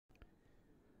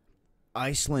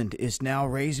Iceland is now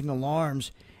raising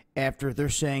alarms after they're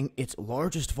saying its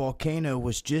largest volcano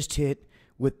was just hit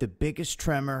with the biggest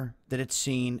tremor that it's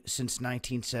seen since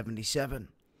 1977.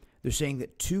 They're saying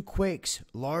that two quakes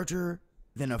larger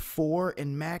than a 4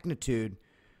 in magnitude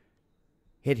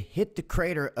had hit the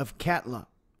crater of Katla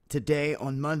today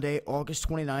on Monday, August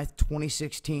 29th,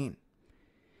 2016.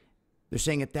 They're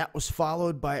saying that was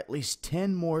followed by at least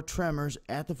 10 more tremors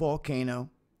at the volcano,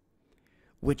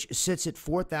 which sits at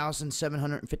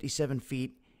 4,757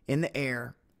 feet in the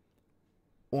air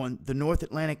on the North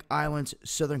Atlantic Island's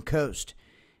southern coast.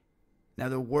 Now,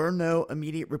 there were no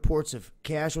immediate reports of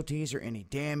casualties or any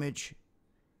damage,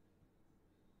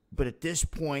 but at this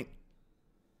point,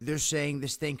 they're saying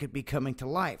this thing could be coming to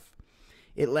life.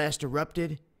 It last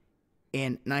erupted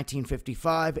in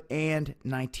 1955 and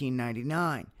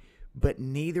 1999, but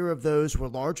neither of those were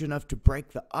large enough to break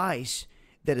the ice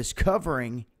that is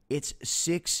covering its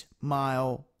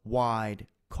 6-mile wide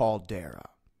caldera.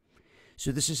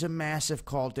 So this is a massive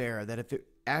caldera that if it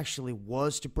actually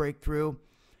was to break through,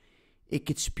 it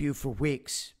could spew for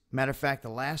weeks. Matter of fact, the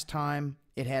last time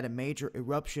it had a major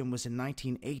eruption was in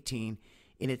 1918,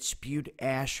 and it spewed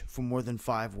ash for more than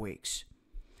 5 weeks.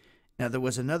 Now, there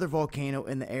was another volcano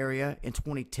in the area in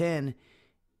 2010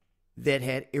 that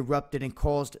had erupted and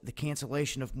caused the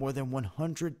cancellation of more than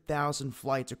 100,000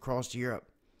 flights across Europe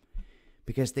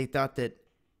because they thought that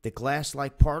the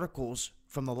glass-like particles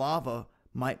from the lava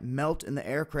might melt in the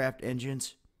aircraft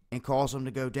engines and cause them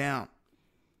to go down.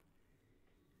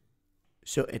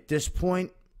 So at this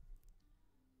point,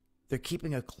 they're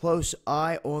keeping a close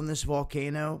eye on this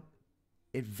volcano.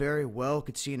 It very well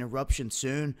could see an eruption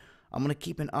soon. I'm going to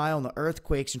keep an eye on the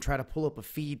earthquakes and try to pull up a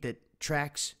feed that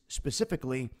tracks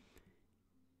specifically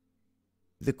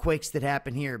the quakes that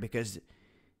happen here, because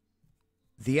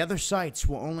the other sites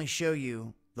will only show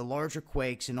you the larger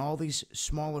quakes and all these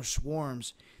smaller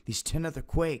swarms, these 10 other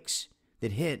quakes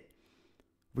that hit.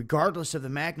 Regardless of the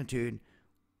magnitude,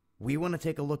 we want to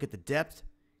take a look at the depth,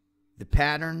 the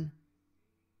pattern,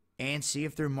 and see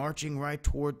if they're marching right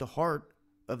toward the heart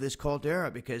of this caldera,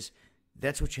 because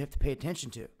that's what you have to pay attention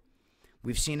to.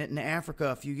 We've seen it in Africa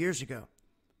a few years ago.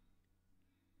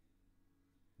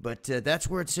 But that's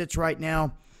where it sits right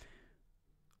now,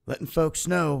 letting folks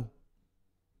know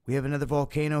we have another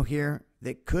volcano here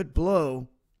that could blow,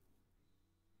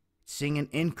 seeing an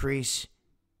increase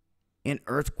in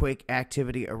earthquake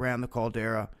activity around the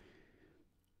caldera.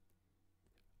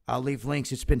 I'll leave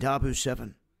links. It's been Tabu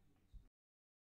 7.